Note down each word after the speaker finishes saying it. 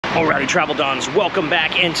Alrighty, Travel Dons, welcome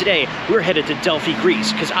back, and today we're headed to Delphi,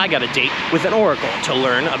 Greece, because I got a date with an oracle to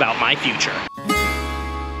learn about my future.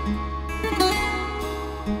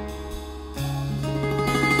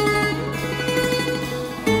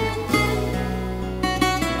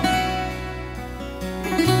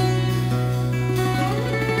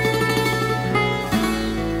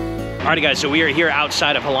 Alrighty guys, so we are here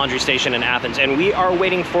outside of Halandri Station in Athens, and we are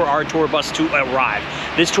waiting for our tour bus to arrive.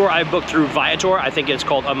 This tour I booked through Viator. I think it's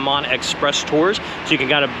called Amman Express Tours, so you can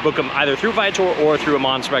kind of book them either through Viator or through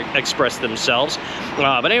Amman Express themselves.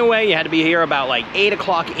 But anyway, you had to be here about like 8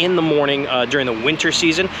 o'clock in the morning during the winter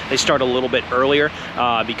season. They start a little bit earlier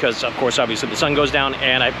because, of course, obviously the sun goes down,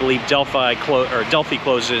 and I believe Delphi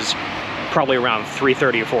closes probably around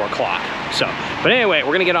 3:30 or 4 o'clock. So, but anyway,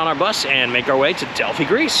 we're gonna get on our bus and make our way to Delphi,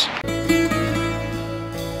 Greece.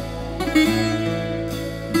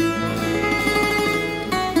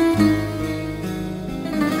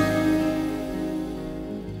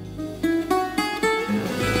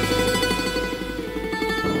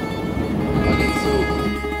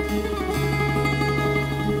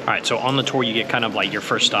 Alright, so on the tour you get kind of like your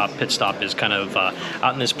first stop, pit stop is kind of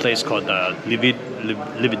out in this place called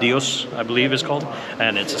Lividios, I believe it's called.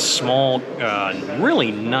 And it's a small,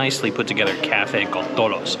 really nicely put together cafe called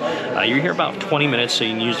Tolos. You're here about 20 minutes, so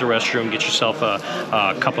you can use the restroom, get yourself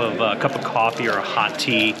a cup of coffee or a hot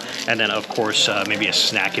tea, and then of course maybe a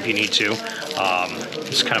snack if you need to.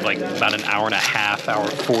 It's kind of like about an hour and a half, hour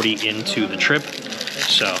 40 into the trip.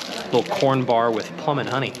 So, a little corn bar with plum and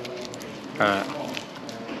honey.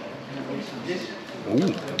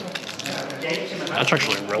 Ooh, that's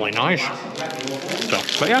actually really nice. So,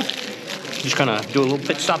 but yeah, just gonna do a little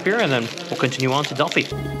pit stop here and then we'll continue on to Delphi.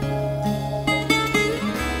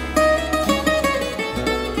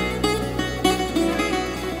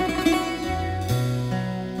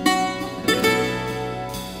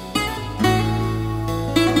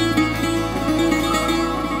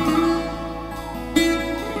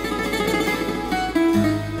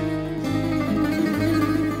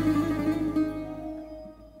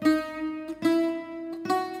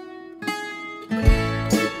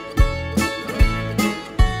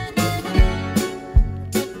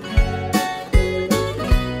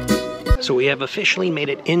 So we have officially made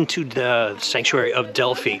it into the sanctuary of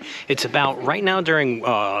Delphi. It's about, right now during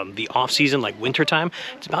the off-season, like winter time,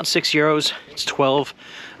 it's about €6. It's 12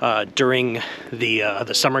 during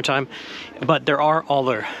the summertime. But there are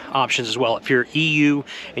other options as well. If you're EU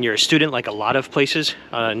and you're a student, like a lot of places,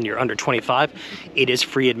 and you're under 25, it is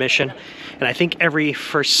free admission. And I think every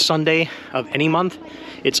first Sunday of any month,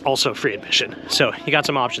 it's also free admission. So you got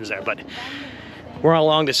some options there, but we're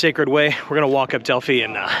along the Sacred Way. We're gonna walk up Delphi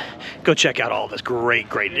and go check out all this great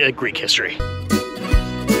Greek history.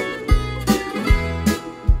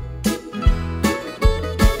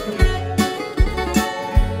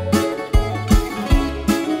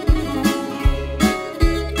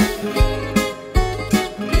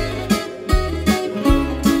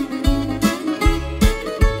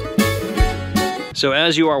 So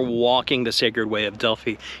as you are walking the Sacred Way of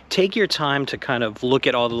Delphi, take your time to kind of look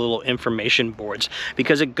at all the little information boards,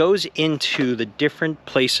 because it goes into the different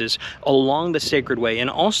places along the Sacred Way and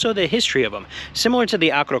also the history of them. Similar to the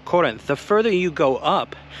Acrocorinth, the further you go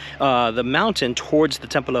up the mountain towards the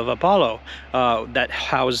Temple of Apollo that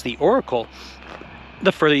housed the oracle,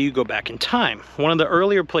 the further you go back in time. One of the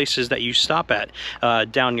earlier places that you stop at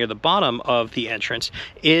down near the bottom of the entrance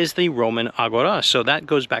is the Roman Agora. So that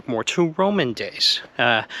goes back more to Roman days.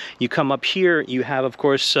 You come up here, you have of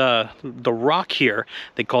course the rock here.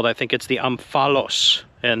 They called, I think it's the Amphalos,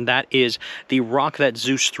 and that is the rock that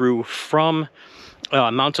Zeus threw from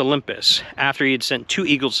Mount Olympus after he had sent 2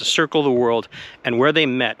 eagles to circle the world, and where they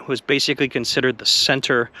met was basically considered the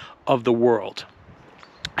center of the world.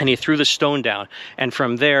 And he threw the stone down, and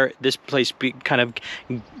from there this place kind of,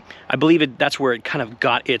 I believe that's where it kind of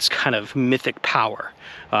got its kind of mythic power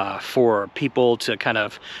for people to kind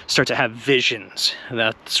of start to have visions. And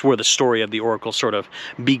that's where the story of the oracle sort of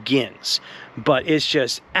begins. But it's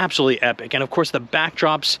just absolutely epic. And of course the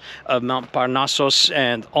backdrops of Mount Parnassos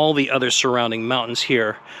and all the other surrounding mountains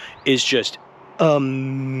here is just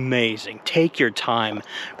amazing. Take your time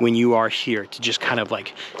when you are here to just kind of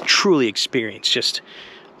like truly experience just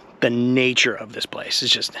the nature of this place.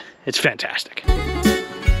 It's fantastic.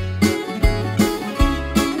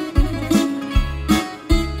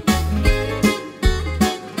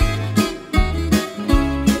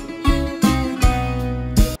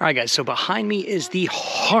 All right, guys, so behind me is the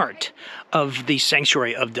heart of the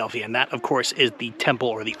sanctuary of Delphi, and that, of course, is the temple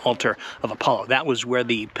or the altar of Apollo. That was where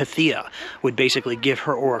the Pythia would basically give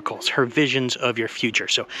her oracles, her visions of your future.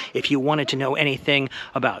 So if you wanted to know anything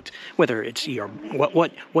about whether it's your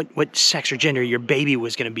what sex or gender your baby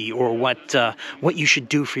was going to be, or what you should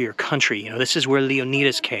do for your country, this is where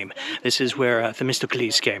Leonidas came. This is where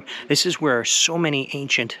Themistocles came. This is where so many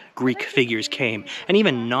ancient Greek figures came, and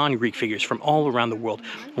even non-Greek figures from all around the world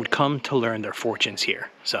would come to learn their fortunes here.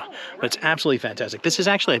 So it's absolutely fantastic. This is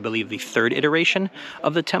actually, I believe, the third iteration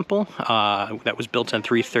of the temple that was built in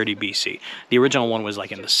 330 BC. The original one was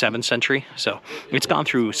like in the 7th century, so it's gone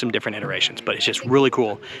through some different iterations, but it's just really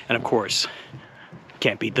cool, and of course,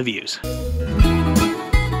 can't beat the views.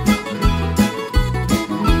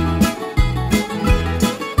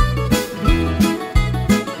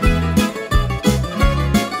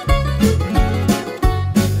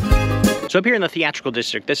 So up here in the theatrical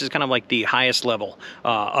district, this is kind of like the highest level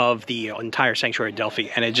of the entire sanctuary of Delphi,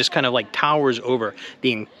 and it just kind of like towers over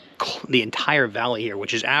the entire valley here,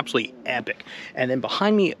 which is absolutely epic. And then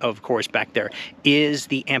behind me, of course, back there is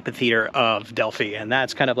the amphitheater of Delphi, and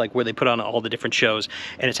that's kind of like where they put on all the different shows.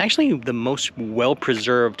 And it's actually the most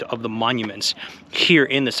well-preserved of the monuments here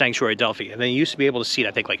in the sanctuary of Delphi. And they used to be able to seat,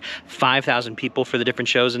 I think, like 5,000 people for the different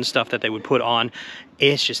shows and stuff that they would put on.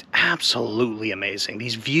 It's just absolutely amazing.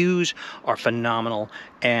 These views are phenomenal,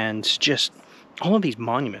 and just all of these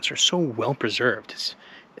monuments are so well preserved.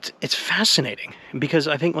 It's fascinating, because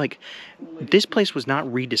I think like this place was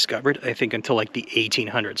not rediscovered, I think, until like the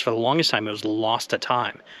 1800s. For the longest time it was lost to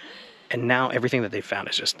time, and now everything that they found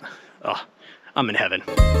is just, oh, I'm in heaven.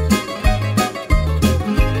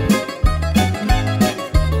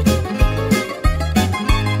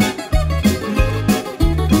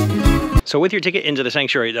 So with your ticket into the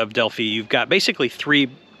sanctuary of Delphi, you've got basically 3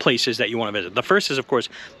 places that you want to visit. The first is, of course,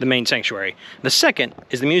 the main sanctuary. The second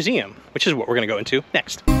is the museum, which is what we're going to go into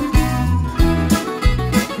next.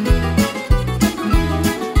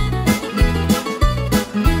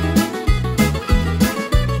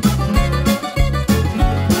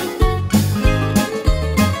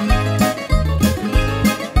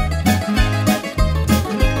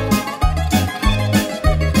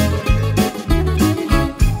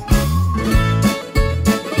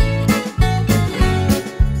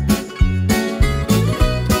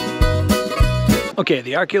 Okay,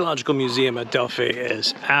 the Archaeological Museum at Delphi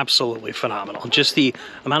is absolutely phenomenal. Just the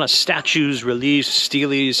amount of statues, reliefs,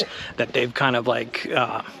 steles that they've kind of like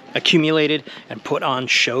accumulated and put on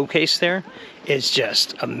showcase there is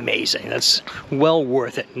just amazing. That's well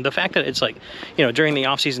worth it. And the fact that it's like, during the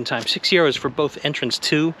off-season time, €6 for both entrance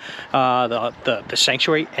to the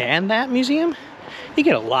sanctuary and that museum, you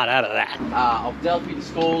get a lot out of that. Of Delphi,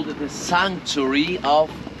 it's called the Sanctuary of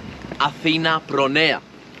Athena Pronea.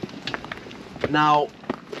 Now,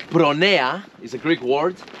 Pronea is a Greek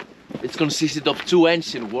word. It's consisted of 2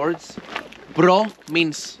 ancient words. Pro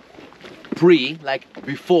means pre, like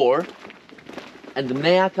before, and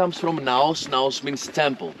Nea comes from naos. Naos means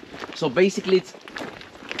temple. So basically it's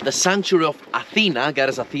the sanctuary of Athena,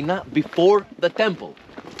 goddess Athena, before the temple.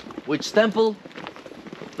 Which temple?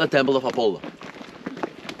 The temple of Apollo.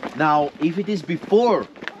 Now, if it is before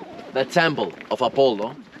the temple of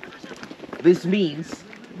Apollo, this means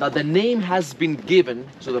that the name has been given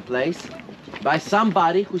to the place by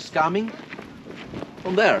somebody who's coming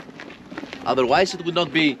from there. Otherwise, it would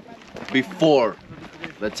not be before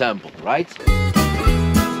the temple, right?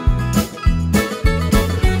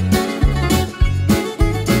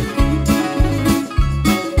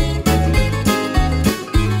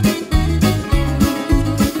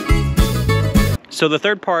 So the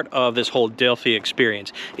third part of this whole Delphi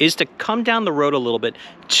experience is to come down the road a little bit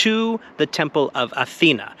to the Temple of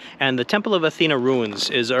Athena. And the Temple of Athena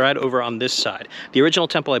ruins is right over on this side. The original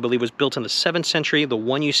temple, I believe, was built in the 7th century. The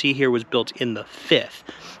one you see here was built in the 5th.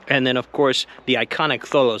 And then, of course, the iconic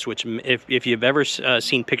Tholos, which if you've ever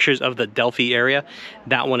seen pictures of the Delphi area,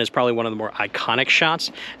 that one is probably one of the more iconic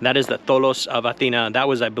shots. That is the Tholos of Athena. That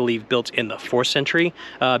was, I believe, built in the 4th century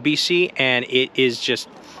BC, and it is just,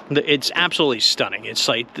 it's absolutely stunning. It's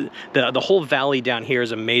like the whole valley down here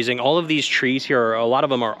is amazing. All of these trees here, a lot of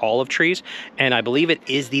them are olive trees, and I believe it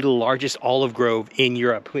is the largest olive grove in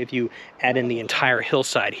Europe. If you add in the entire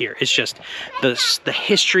hillside here, it's just the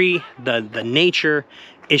history, the nature.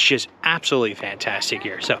 It's just absolutely fantastic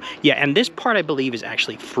here. So yeah, and this part I believe is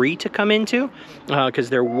actually free to come into because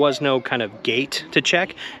there was no kind of gate to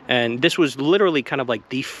check. And this was literally kind of like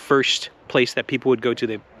the first place that people would go to.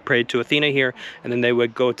 They prayed to Athena here, and then they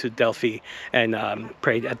would go to Delphi and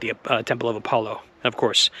pray at the Temple of Apollo. And of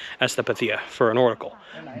course, that's the Pythia for an oracle.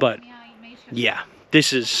 But yeah,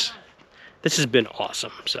 this is this has been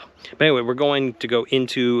awesome. So, but anyway, we're going to go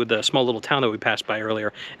into the small little town that we passed by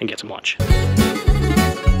earlier and get some lunch.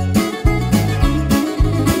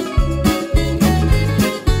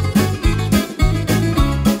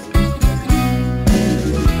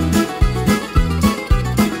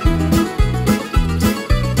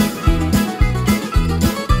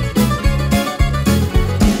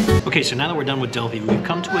 Okay, so now that we're done with Delphi, we've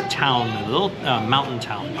come to a town, a little mountain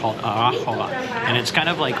town called Arachova, and it's kind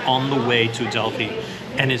of like on the way to Delphi,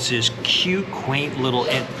 and it's this cute, quaint little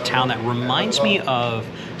town that reminds me of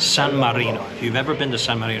San Marino. If you've ever been to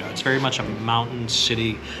San Marino, it's very much a mountain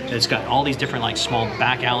city. It's got all these different like small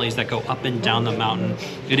back alleys that go up and down the mountain.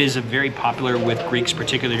 It is very popular with Greeks,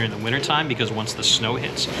 particularly during the wintertime, because once the snow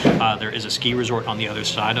hits, there is a ski resort on the other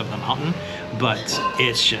side of the mountain. But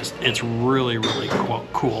it's really, really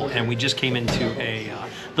cool. And we just came into a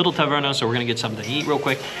little taverna, so we're gonna get something to eat real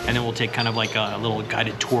quick, and then we'll take kind of like a little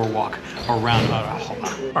guided tour walk around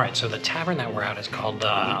Arachova. All right, so the tavern that we're at is called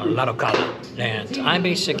Arachova, and I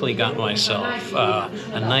basically got myself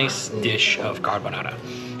a nice dish of carbonara.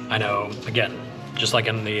 I know, again, just like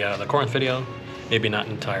in the Corinth video, maybe not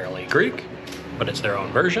entirely Greek, but it's their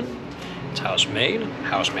own version. It's house-made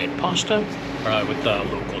pasta with the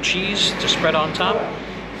local cheese to spread on top.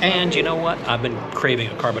 And you know what? I've been craving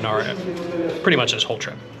a carbonara pretty much this whole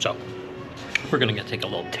trip. So we're gonna take a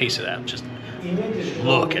little taste of that. Just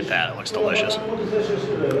look at that, it looks delicious.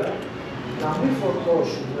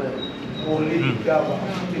 Oh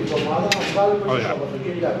yeah,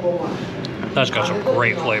 that's got some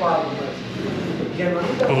great flavor.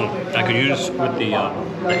 I could use with the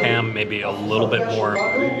ham maybe a little bit more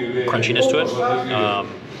crunchiness to it.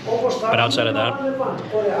 But outside of that,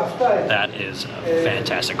 that is a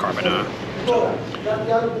fantastic carbonara. So,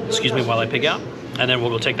 excuse me while I pig out, and then we'll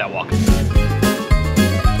go take that walk.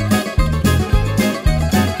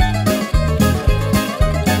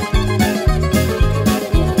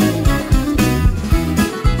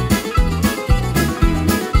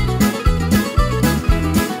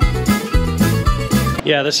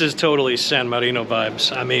 Yeah, this is totally San Marino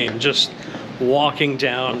vibes. I mean, just walking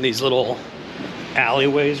down these little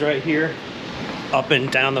alleyways right here, up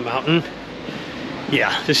and down the mountain.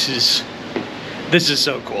 Yeah, this is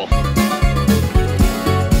so cool.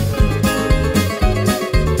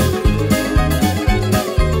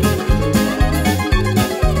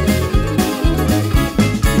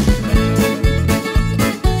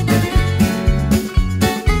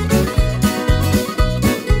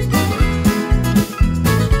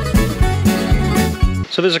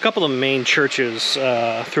 So there's a couple of main churches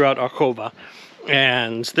throughout Arachova,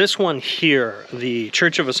 and this one here, the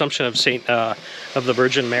Church of Assumption of of the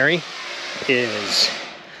Virgin Mary, is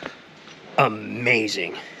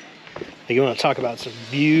amazing. You want to talk about some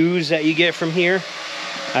views that you get from here,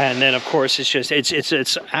 and then of course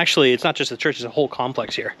it's actually not just the church; it's a whole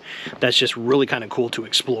complex here that's just really kind of cool to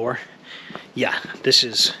explore. Yeah, this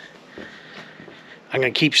is. I'm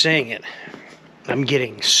gonna keep saying it. I'm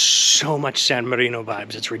getting so much San Marino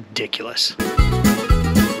vibes, it's ridiculous.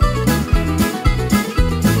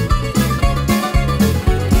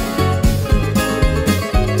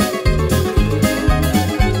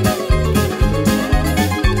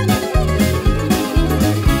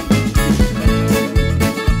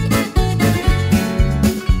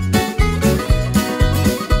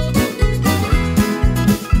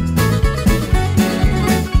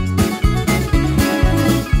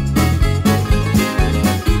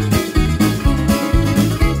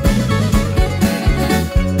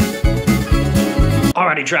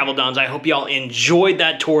 Alrighty, Travel Dons, I hope y'all enjoyed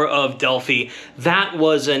that tour of Delphi. That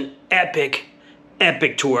was an epic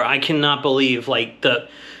tour. I cannot believe, like,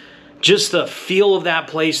 just the feel of that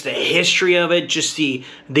place, the history of it, just the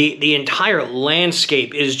entire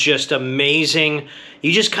landscape is just amazing.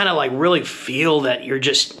 You just kind of like really feel that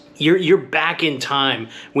you're back in time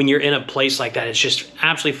when you're in a place like that. It's just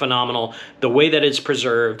absolutely phenomenal. The way that it's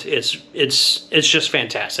preserved, it's just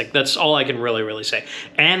fantastic. That's all I can really say.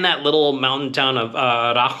 And that little mountain town of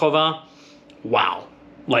Arachova, wow.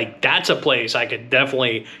 Like, that's a place I could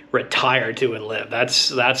definitely retire to and live. That's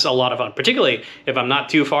a lot of fun, particularly if I'm not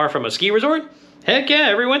too far from a ski resort. Heck yeah,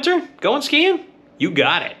 every winter, going skiing, you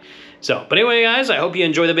got it. So, but anyway, guys, I hope you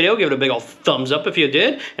enjoyed the video. Give it a big old thumbs up if you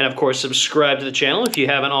did. And of course, subscribe to the channel if you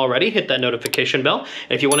haven't already. Hit that notification bell.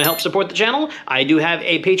 And if you want to help support the channel, I do have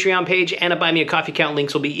a Patreon page and a Buy Me a Coffee account.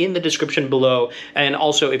 Links will be in the description below. And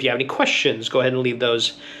also, if you have any questions, go ahead and leave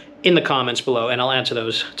those in the comments below, and I'll answer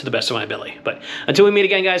those to the best of my ability. But until we meet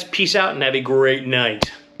again, guys, peace out and have a great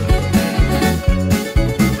night.